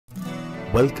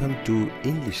Welcome to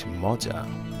English Moja.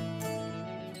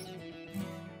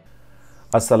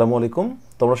 আসসালামু আলাইকুম,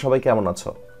 তোমরা সবাই কেমন আছো?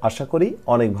 আশা করি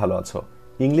অনেক ভালো আছো।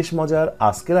 ইংলিশ মজার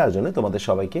আজকের আয়োজনে তোমাদের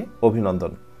সবাইকে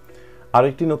অভিনন্দন। আর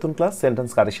একটি নতুন ক্লাস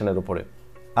সেন্টেন্স কারেকশনের উপরে।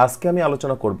 আজকে আমি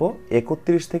আলোচনা করব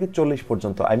 31 থেকে 40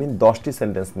 পর্যন্ত, 10টি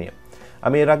সেন্টেন্স নিয়ে।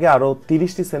 আমি এর আগে আরো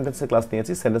 30টি সেন্টেন্সের ক্লাস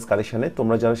নিয়েছি সেন্টেন্স কারেকশনে।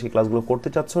 তোমরা যারা সেই ক্লাসগুলো করতে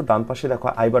চাচ্ছ, ডান পাশে দেখো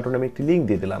আই বাটনে আমি একটি লিংক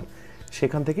দিয়ে দিলাম,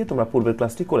 সেখান থেকে তোমরা পূর্বের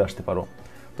ক্লাসটি করে আসতে পারো।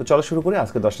 তো চলো শুরু করি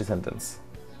আজকে 10টি সেন্টেন্স।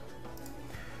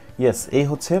 ইয়েস, এই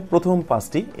হচ্ছে প্রথম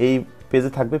পাঁচটি, এই পেজে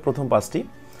থাকবে প্রথম পাঁচটি।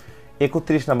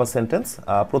 31 নাম্বার সেন্টেন্স।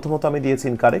 প্রথমত আমি দিয়েছি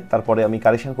ইনকারেক্ট, তারপরে আমি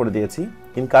কারেকশন করে দিয়েছি।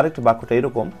 ইনকারেক্ট বাক্যটা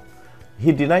এরকম, হি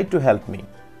ডিনাইড টু হেল্প মি।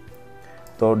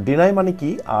 তো ডিনাই মানে কি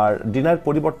আর ডিনাইয়ের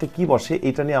পরিবর্তে কি বসে,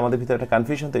 এটা নিয়ে আমাদের ভিতরে একটা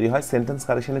কনফিউশন তৈরি হয়। সেন্টেন্স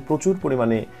কারেকশনে প্রচুর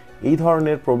পরিমাণে এই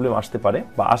ধরনের প্রবলেম আসতে পারে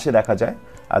বা আসে দেখা যায়।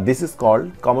 This is called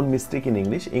common mistake in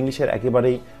English. ইংলিশের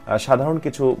একেবারেই সাধারণ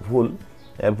কিছু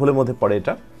ভুলের মধ্যে পড়ে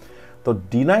এটা। তো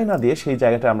ডিনাই না দিয়ে সেই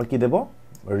জায়গাটা আমরা কি দেব?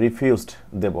 Refused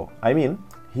Dev.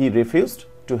 He refused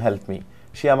to help me.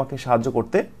 সে আমাকে সাহায্য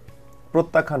করতে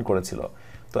প্রত্যাখ্যান করেছিল।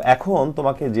 তো এখন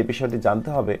তোমাকে যে বিষয়টি জানতে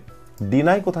হবে,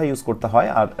 ডিনাই কোথায় ইউজ করতে হয়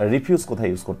আর রিফিউজ কোথায়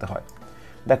ইউজ করতে হয়।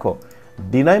 দেখো,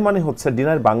 ডিনাই মানে হচ্ছে,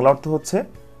 ডিনাইয়ের বাংলা অর্থ হচ্ছে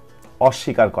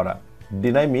অস্বীকার করা।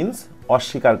 ডিনাই মিন্স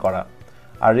অস্বীকার করা,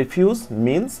 আর রিফিউজ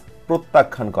মিন্স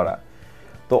প্রত্যাখ্যান করা।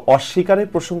 তো অস্বীকারের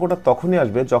প্রসঙ্গটা তখনই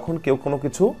আসবে যখন কেউ কোনো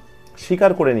কিছু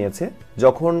স্বীকার করে নিয়েছে,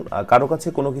 যখন কারো কাছে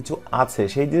কোনো কিছু আছে,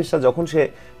 সেই জিনিসটা যখন সে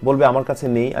বলবে আমার কাছে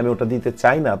নেই, আমি ওটা দিতে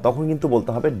চাই না, তখন কিন্তু বলতে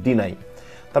হবে ডিনাই।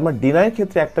 তার মানে ডিনাইয়ের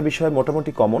ক্ষেত্রে একটা বিষয়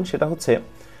মোটামুটি কমন, সেটা হচ্ছে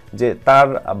যে তার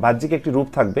বাহ্যিক একটি রূপ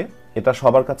থাকবে, এটা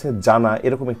সবার কাছে জানা,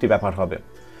 এরকম একটি ব্যাপার হবে।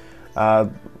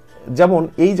 যেমন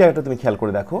এই জায়গাটা তুমি খেয়াল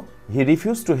করে দেখো, হি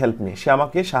রিফিউজ টু হেল্প মি। সে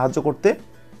আমাকে সাহায্য করতে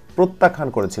প্রত্যাখ্যান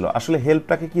করেছিল। আসলে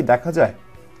হেল্পটাকে কি দেখা যায়?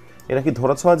 এটা কি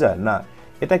ধরা ছোঁয়া যায়? না,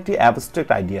 এটা একটি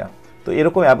অ্যাবস্ট্রাক্ট আইডিয়া। তো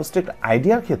এরকম অ্যাবস্ট্রাক্ট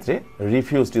আইডিয়ার ক্ষেত্রে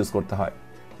রিফিউজড ইউজ করতে হয়,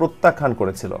 প্রত্যাখ্যান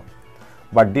করেছিল।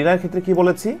 বাট ডিনার ক্ষেত্রে কি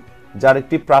বলেছি? যার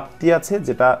একটি প্রাপ্তি আছে,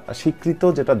 যেটা স্বীকৃত,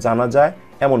 যেটা জানা যায়,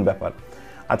 এমন ব্যাপার।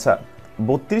 আচ্ছা,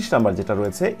 32 নাম্বার যেটা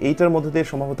রয়েছে, এইটার মধ্যে দিয়ে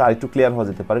সম্ভবত আরেকটু ক্লিয়ার হওয়া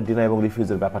যেতে পারে ডিনাই এবং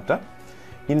রিফিউজের ব্যাপারটা।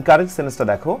 ইনকারেক্ট সেন্টেন্সটা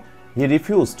দেখো, he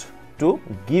refused to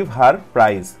give her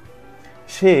prize.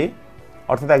 সে,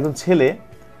 অর্থাৎ একজন ছেলে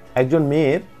একজন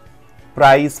মেয়ের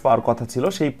প্রাইজ পাওয়ার কথা ছিল,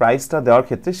 সেই প্রাইজটা দেওয়ার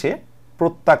ক্ষেত্রে সে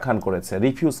প্রত্যাখ্যান করেছে,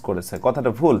 রিফিউজ করেছে।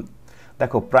 কথাটা ভুল।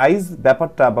 দেখো, প্রাইজ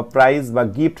ব্যাপারটা বা প্রাইজ বা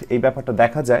গিফট, এই ব্যাপারটা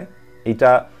দেখা যায়,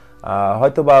 এটা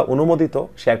হয়তো বা অনুমোদিত,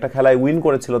 সে একটা খেলায় উইন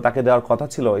করেছিল, তাকে দেওয়ার কথা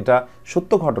ছিল, এটা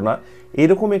সত্য ঘটনা।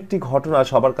 এইরকম একটি ঘটনা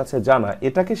সবার কাছে জানা,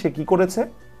 এটাকে সে কি করেছে?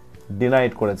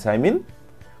 ডিনাইড করেছে,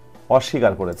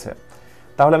 অস্বীকার করেছে।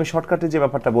 তাহলে আমি শর্টকাটে যে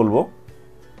ব্যাপারটা বলবো,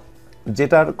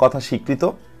 যেটার কথা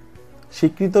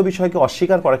স্বীকৃত বিষয়কে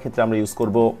অস্বীকার করার ক্ষেত্রে আমরা ইউজ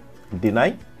করব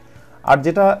ডিনাই। আর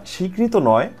যেটা স্বীকৃত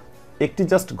নয়, একটি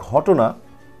জাস্ট ঘটনা,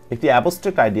 একটি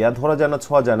অ্যাবস্ট্রাক্ট আইডিয়া, ধরা যায় না,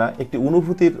 ছোঁয়া যায় না, একটি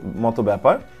অনুভূতির মতো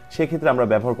ব্যাপার, সেক্ষেত্রে আমরা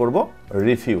ব্যবহার করব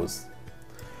রিফিউজ।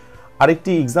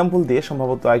 আরেকটি এক্সাম্পল দিয়ে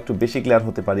সম্ভবত একটু বেশি ক্লিয়ার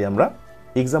হতে পারি আমরা।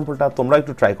 এক্সাম্পলটা তোমরা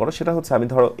একটু ট্রাই করো। সেটা হচ্ছে, আমি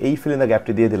ধরো এই ফিল ইন দ্য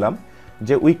গ্যাপটি দিয়ে দিলাম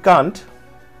যে we can't ...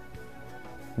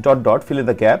 fill in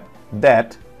the gap that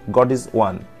god is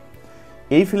one.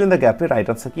 এই ফিল ইন দ্য গ্যাপের রাইট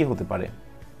আনসার কি হতে পারে?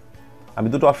 আমি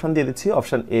দুটো অপশন দিয়ে দিচ্ছি।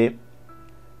 Option A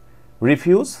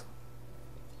refuse,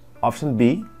 option B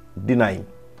deny.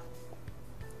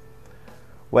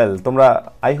 Well, তোমরা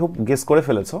আই হোপ গেস করে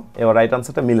ফেলেছো। এবার রাইট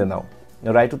আনসারটা মিলে নাও।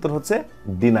 রাইট উত্তর হচ্ছে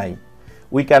deny.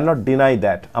 We can not deny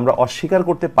that. আমরা অস্বীকার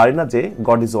করতে পারি না যে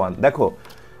গড ইজ ওয়ান। দেখো,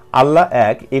 আল্লাহ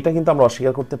এক, এটা কিন্তু আমরা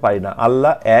অস্বীকার করতে পারি না।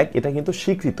 আল্লাহ এক, এটা কিন্তু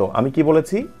স্বীকৃত। আমি কি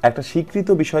বলেছি? একটা স্বীকৃত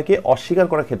বিষয়কে অস্বীকার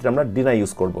করার ক্ষেত্রে আমরা ডিনাই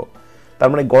ইউজ করব।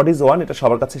 তার মানে গড ইজ ওয়ান, এটা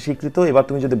সবার কাছে স্বীকৃত। এবার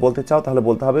তুমি যদি বলতে চাও, তাহলে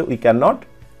বলতে হবে উই ক্যান নট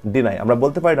ডিনাই। আমরা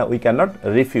বলতে পারি না we can not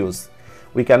refuse,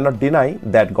 we can not deny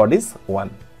that god is one.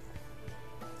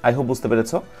 I hope বুঝতে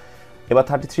পেরেছ। এবার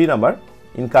 33 নাম্বার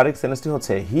ইনকারেক্ট সেন্টেন্সটি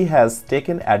হচ্ছে, he has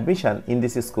taken admission in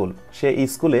this school. সে এই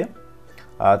স্কুলে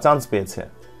চান্স পেয়েছে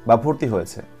বা ভর্তি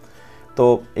হয়েছে। তো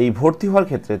এই ভর্তি হওয়ার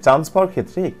ক্ষেত্রে, চান্স পাওয়ার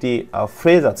ক্ষেত্রে একটি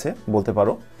ফ্রেজ আছে বলতে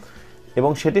পারো,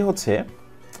 এবং সেটি হচ্ছে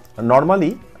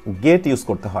নর্মালি গেট ইউজ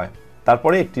করতে হয়,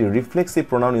 তারপরে একটি রিফ্লেক্সিভ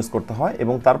প্রোনাউন ইউজ করতে হয়,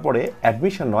 এবং তারপরে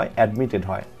অ্যাডমিশন নয় অ্যাডমিটেড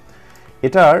হয়।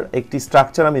 এটার একটি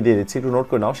স্ট্রাকচার আমি দিয়ে দিচ্ছি, একটু নোট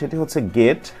করে নাও। সেটি হচ্ছে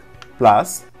গেট প্লাস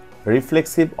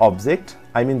রিফ্লেক্সিভ অবজেক্ট,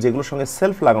 যেগুলোর সঙ্গে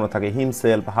সেলফ লাগানো থাকে, হিম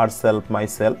self, her self, my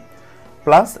self,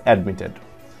 plus admitted.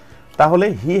 তাহলে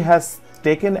হি হ্যাজ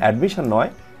টেকেন অ্যাডমিশন নয়,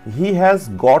 হি হ্যাজ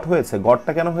গট হয়েছে।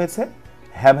 গটটা কেন হয়েছে?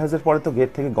 হ্যাভ হ্যাজের পরে তো গেট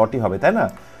থেকে গটই হবে, তাই না?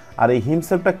 আর এই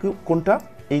হিমসেলফটা কোনটা?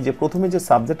 এই যে প্রথমে যে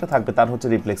সাবজেক্টটা থাকবে তার হচ্ছে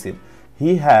reflexive.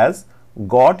 He has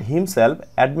got himself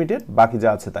admitted, বাকি যা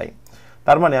আছে তাই।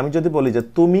 তার মানে আমি যদি বলি যে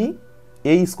তুমি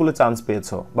এই স্কুলে চান্স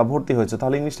পেয়েছো বা ভর্তি হয়েছো,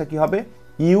 তাহলে ইংলিশটা কি হবে?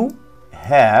 You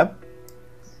have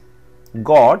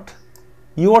got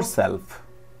yourself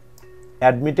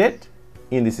admitted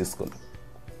in this school.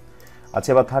 আচ্ছা,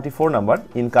 এবার 34 নাম্বার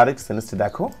ইনকারেক্ট সেন্টেন্সটি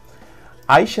দেখো।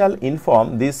 I shall inform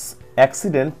this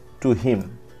accident to him.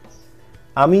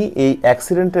 আমি এই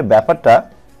অ্যাক্সিডেন্টের ব্যাপারটা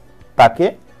তাকে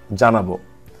জানাবো।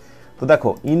 তো দেখো,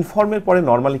 ইনফর্মের পরে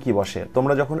নর্মালি কি বসে?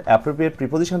 তোমরা যখন অ্যাপ্রোপ্রিয়েট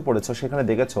প্রিপোজিশন পড়েছো সেখানে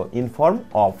দেখেছো ইনফর্ম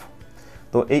অফ।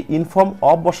 তো এই ইনফর্ম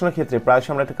অফ বসানোর ক্ষেত্রে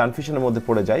প্রায়শই আমরা একটা কনফিউশনের মধ্যে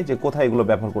পড়ে যাই যে কোথায় এগুলো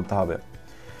ব্যবহার করতে হবে।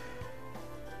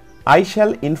 I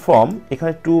shall inform,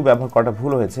 এখানে টু ব্যবহার করাটা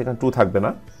ভুল হয়েছে, এখানে টু থাকবে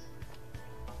না।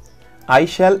 I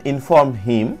shall inform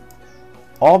him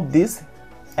of this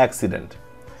accident.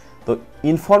 তো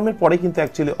ইনফর্মের পরে কিন্তু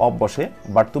অ্যাকচুয়ালি অফ বসে,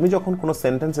 বাট তুমি যখন কোনো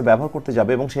সেন্টেন্সে ব্যবহার করতে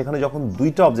যাবে এবং সেখানে যখন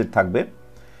দুইটা অবজেক্ট থাকবে,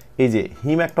 এই যে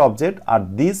হিম একটা অবজেক্ট আর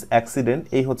দিস অ্যাক্সিডেন্ট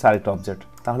এই হচ্ছে আরেকটা অবজেক্ট,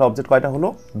 তাহলে অবজেক্ট কয়টা হলো?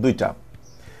 দুইটা।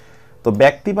 তো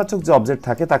ব্যক্তিবাচক যে অবজেক্ট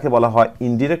থাকে তাকে বলা হয়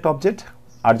ইনডিরেক্ট অবজেক্ট,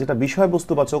 আর যেটা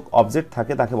বিষয়বস্তুবাচক অবজেক্ট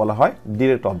থাকে তাকে বলা হয়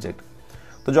ডিরেক্ট অবজেক্ট।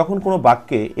 তো যখন কোনো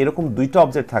বাক্যে এরকম দুইটা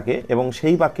অবজেক্ট থাকে এবং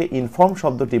সেই বাক্যে ইনফর্ম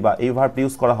শব্দটি বা এই ভার্ব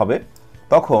ইউজ করা হবে,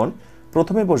 তখন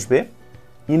প্রথমে বসবে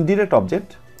ইনডিরেক্ট অবজেক্ট,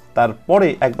 তারপরে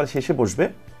একবার শেষে বসবে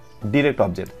ডিরেক্ট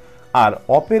অবজেক্ট, আর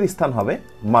অপের স্থান হবে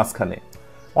মাঝখানে।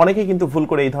 অনেকেই কিন্তু ভুল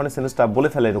করে এই ধরনের সেন্টেন্সটা বলে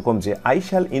ফেলে এরকম যে আই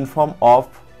শ্যাল ইনফর্ম অফ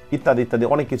ইত্যাদি ইত্যাদি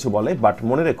অনেক কিছু বলে, বাট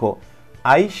মনে রেখো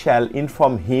আই শ্যাল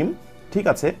ইনফর্ম হিম, ঠিক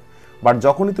আছে, বাট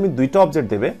যখনই তুমি দুইটা অবজেক্ট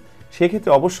দেবে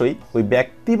সেক্ষেত্রে অবশ্যই ওই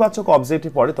ব্যক্তিবাচক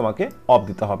অবজেক্টের পরে তোমাকে অফ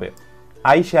দিতে হবে।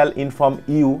 I shall inform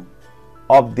you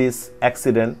of this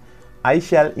accident, I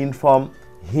shall inform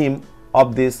him of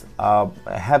this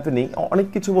happening, অনেক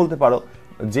কিছু বলতে পারো।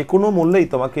 যে কোনো মূল্যেই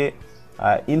তোমাকে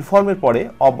ইনফর্মের পরে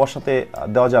অফ বসাতে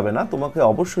দেওয়া যাবে না, তোমাকে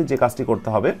অবশ্যই যে কাজটি করতে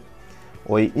হবে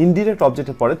ওই ইনডিরেক্ট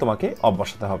অবজেক্টের পরে তোমাকে অফ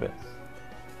বসাতে হবে,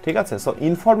 ঠিক আছে। সো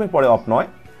ইনফর্মের পরে অফ নয়,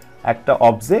 একটা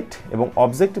অবজেক্ট এবং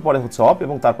অবজেক্টের পরে হচ্ছে অফ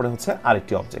এবং তারপরে হচ্ছে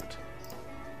আরেকটি অবজেক্ট।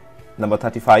 নাম্বার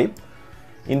 35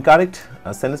 ইনকারেক্ট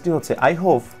সেন্টেন্সটি হচ্ছে I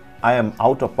hope I am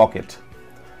out of pocket.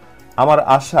 আমার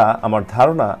আশা, আমার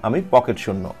ধারণা আমি পকেট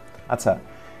শূন্য। আচ্ছা,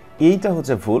 এইটা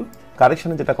হচ্ছে ভুল।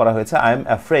 কারেকশনে যেটা করা হয়েছে আই এম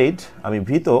অ্যাফ্রেড, আমি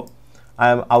ভীত, I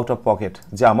am out of pocket,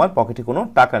 যে আমার পকেটে কোনো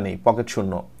টাকা নেই, পকেট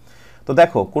শূন্য। তো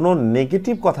দেখো, কোনো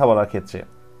নেগেটিভ কথা বলার ক্ষেত্রে,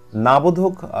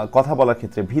 নাবোধক কথা বলার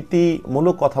ক্ষেত্রে,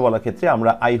 ভীতিমূলক কথা বলার ক্ষেত্রে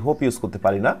আমরা আই হোপ ইউজ করতে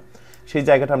পারি না, সেই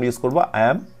জায়গাটা আমরা ইউজ করবো আই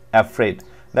অ্যাম অ্যাফ্রেড।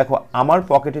 দেখো, আমার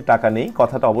পকেটে টাকা নেই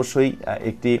কথাটা অবশ্যই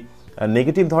একটি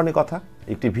নেগেটিভ ধরনের কথা,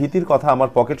 একটি ভীতির কথা। আমার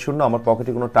পকেট শূন্য, আমার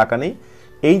পকেটে কোনো টাকা নেই,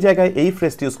 এই জায়গায় এই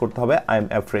ফ্রেজটি ইউজ করতে হবে I am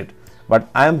afraid. But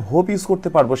I am hope use করতে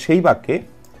পারবো সেই বাক্যে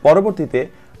পরবর্তীতে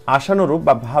আশানুরূপ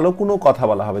বা ভালো কোনো কথা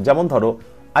বলা হবে। যেমন ধরো,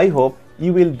 I hope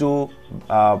you will do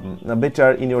better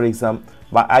in your exam,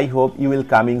 বা I hope you will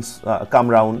come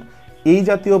round, এই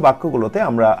জাতীয় বাক্যগুলোতে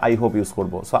আমরা আই হোপ ইউজ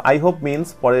করবো। সো আই হোপ মিনস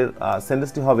পরের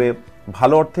সেন্টেন্সটি হবে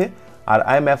ভালো অর্থে, আর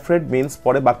আই এম অ্যাফ্রেড মিনস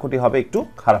পরের বাক্যটি হবে একটু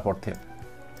খারাপ অর্থে।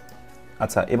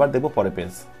 আচ্ছা, এবার দেখবো পরের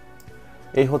পেজ।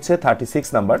 এই হচ্ছে 36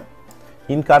 নাম্বার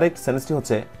ইনকারেক্ট সেন্টেন্সটি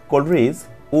হচ্ছে কোলরিজ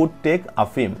উড টেক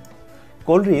আফিম।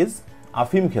 কোলরিজ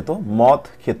আফিম খেত, মদ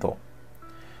খেত।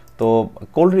 তো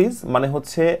কোলরিজ মানে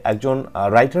হচ্ছে একজন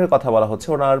রাইটারের কথা বলা হচ্ছে,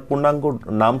 ওনার পূর্ণাঙ্গ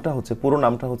নামটা হচ্ছে, পুরো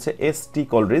নামটা হচ্ছে এস.টি.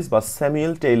 কোলরিজ বা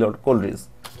স্যামুয়েল টেইলর কোলরিজ।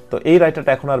 তো এই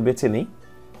রাইটারটা এখন আর বেঁচে নেই।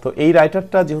 তো এই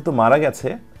রাইটারটা যেহেতু মারা গেছে,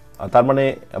 তার মানে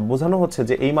বোঝানো হচ্ছে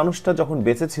যে এই মানুষটা যখন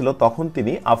বেঁচে ছিল তখন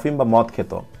তিনি আফিম বা মদ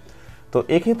খেত। তো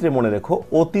এক্ষেত্রে মনে রেখো,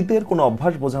 অতীতের কোনো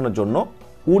অভ্যাস বোঝানোর জন্য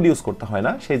উড ইউজ করতে হয়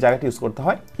না, সেই জায়গাটি ইউজ করতে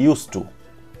হয় ইউজ টু।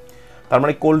 তার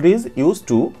মানে কোলরিজ ইউজ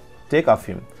টু টেক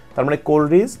আফিম, তার মানে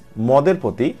কোলরিজ মদের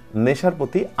প্রতি, নেশার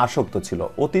প্রতি আসক্ত ছিল।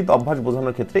 অতীত অভ্যাস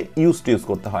বোঝানোর ক্ষেত্রে ইউজ টু ইউজ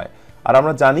করতে হয়, আর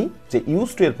আমরা জানি যে ইউজ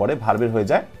টু এর পরে ভার্বের হয়ে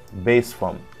যায় বেস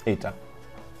ফর্ম, এইটা।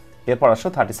 এরপর আসো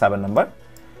 37 number,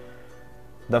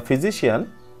 the physician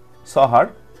saw her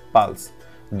pulse.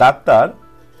 Doctor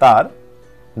তার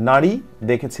নাড়ি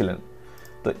দেখেছিলেন।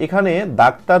 তো এখানে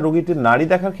ডাক্তার রোগীটির নাড়ি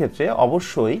দেখার ক্ষেত্রে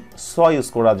অবশ্যই স ইউজ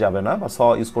করা যাবে না বা স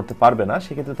ইউজ করতে পারবে না,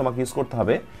 সেক্ষেত্রে তোমাকে ইউজ করতে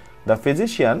হবে দ্য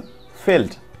ফিজিশিয়ান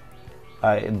ফেল্ট।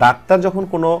 ডাক্তার যখন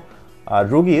কোনো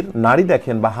রোগীর নাড়ি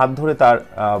দেখেন বা হাত ধরে তার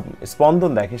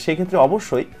স্পন্দন দেখে, সেক্ষেত্রে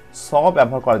অবশ্যই স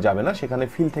ব্যবহার করা যাবে না, সেখানে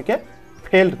ফিল থেকে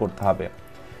ফেল্ড করতে হবে।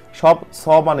 সব স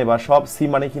মানে বা সব সি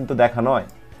মানে কিন্তু দেখা নয়,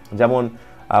 যেমন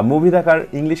মুভি দেখার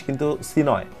ইংলিশ কিন্তু সি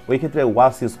নয়, ওই ক্ষেত্রে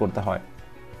ওয়াস ইউজ করতে হয়।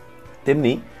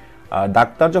 তেমনি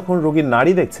ডাক্তার যখন রোগীর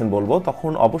নাড়ি দেখছেন বলবো,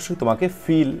 তখন অবশ্যই তোমাকে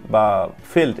ফিল বা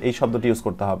ফেল্ট এই শব্দটি ইউজ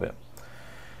করতে হবে।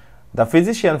 The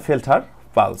physician felt her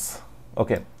pulse.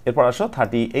 ওকে, এরপর আসো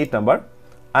 38 number,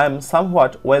 I am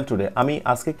somewhat well today. আমি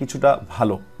আজকে কিছুটা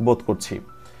ভালো বোধ করছি।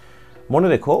 মনে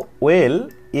রেখো, ওয়েল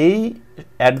এই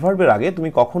অ্যাডভার্বের আগে তুমি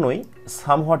কখনোই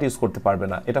সামহোয়াট ইউজ করতে পারবে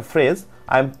না। এটা phrase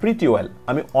I am pretty well,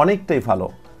 আমি অনেকটাই ভালো।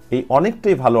 এই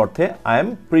অনেকটাই ভালো অর্থে আই এম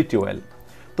প্রিটি ওয়েল।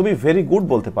 তুমি ভেরি গুড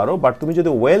বলতে পারো, বাট তুমি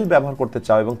যদি ওয়েল ব্যবহার করতে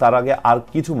চাও এবং তার আগে আর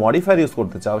কিছু মডিফায়ার ইউজ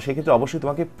করতে চাও, সেক্ষেত্রে অবশ্যই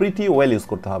তোমাকে প্রিটি ওয়েল ইউজ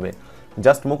করতে হবে।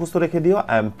 জাস্ট মুখস্থ রেখে দিও,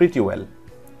 I am pretty well.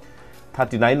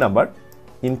 39 number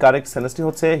incorrect সেন্টেন্সটি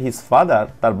হচ্ছে হিজ ফাদার,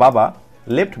 তার বাবা,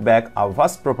 left back a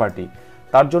vast property,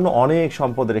 তার জন্য অনেক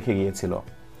সম্পদ রেখে গিয়েছিল।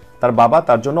 তার বাবা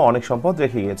তার জন্য অনেক সম্পদ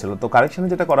রেখে গিয়েছিল। তো কারেকশনে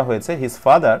যেটা করা হয়েছে, his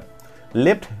father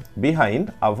left behind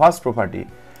a vast property.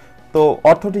 তো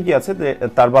অর্থ ঠিকই আছে যে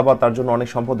তার বাবা তার জন্য অনেক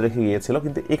সম্পদ রেখে গিয়েছিল,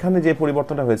 কিন্তু এখানে যে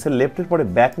পরিবর্তনটা হয়েছে, লেফটের পরে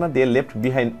ব্যাক না দিয়ে লেফট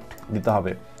বিহাইন্ড দিতে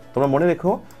হবে। তোমরা মনে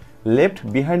রেখো, লেফট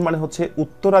বিহাইন্ড মানে হচ্ছে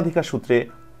উত্তরাধিকার সূত্রে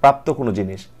প্রাপ্ত কোনো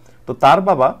জিনিস। তো তার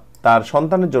বাবা তার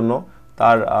সন্তানের জন্য,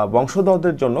 তার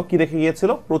বংশধরদের জন্য কি রেখে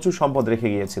গিয়েছিল? প্রচুর সম্পদ রেখে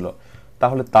গিয়েছিল।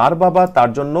 তাহলে তার বাবা তার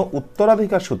জন্য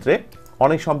উত্তরাধিকার সূত্রে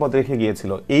অনেক সম্পদ রেখে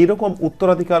গিয়েছিল। এইরকম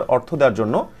উত্তরাধিকার অর্থ দেওয়ার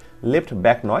জন্য লেফট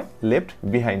ব্যাক নয়, লেফট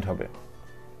বিহাইন্ড হবে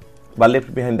বা লেফট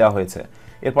বিহাইন্ড দেওয়া হয়েছে।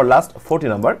 এরপর লাস্ট 40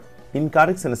 নাম্বার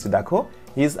ইনকারেক্ট সেন্টেন্সটি দেখো,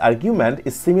 his argument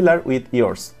is similar with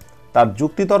years, তার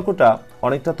যুক্তিতর্কটা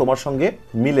অনেকটা তোমার সঙ্গে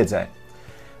মিলে যায়।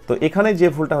 তো এখানে যে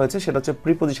ভুলটা হয়েছে সেটা হচ্ছে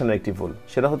প্রিপোজিশনের একটি ভুল,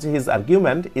 সেটা হচ্ছে his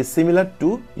argument is similar to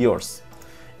years.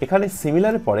 এখানে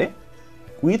সিমিলারের পরে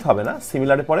উইথ হবে না,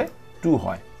 সিমিলারের পরে টু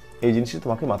হয়। এই জিনিসটি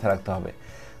তোমাকে মাথায় রাখতে হবে।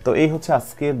 তো এই হচ্ছে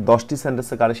আজকের 10টি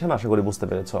সেন্টেন্সের কারেকশন, আশা করি বুঝতে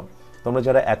পেরেছো। তোমরা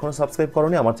যারা এখনো সাবস্ক্রাইব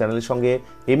করোনি আমার চ্যানেলের সঙ্গে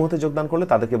এই মুহূর্তে যোগদান করলে,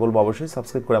 তাদেরকে বলবো অবশ্যই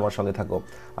সাবস্ক্রাইব করে আমার সঙ্গে থাকো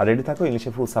আর রেডি থাকো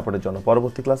ইংলিশে ফুল সাপোর্টের জন্য।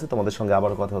 পরবর্তী ক্লাসে তোমাদের সঙ্গে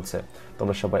আবারও কথা হচ্ছে।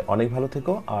 তোমরা সবাই অনেক ভালো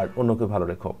থেকো আর অন্যকে ভালো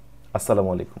রেখো। আসসালামু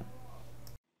আলাইকুম।